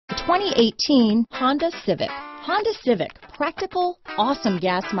2018 Honda Civic. Honda Civic, practical, awesome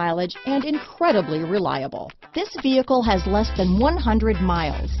gas mileage, and incredibly reliable. This vehicle has less than 100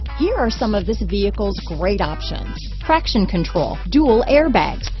 miles. Here are some of this vehicle's great options: traction control, dual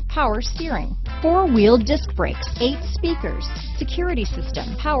airbags, power steering, 4-wheel disc brakes, 8 speakers, security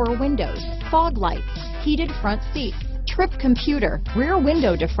system, power windows, fog lights, heated front seats, trip computer, rear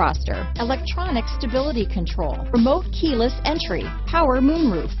window defroster, electronic stability control, remote keyless entry, power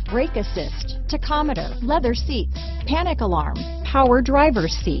moonroof, brake assist, tachometer, leather seats, panic alarm, power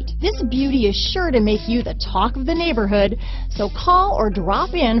driver's seat. This beauty is sure to make you the talk of the neighborhood, so call or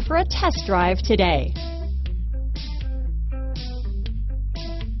drop in for a test drive today.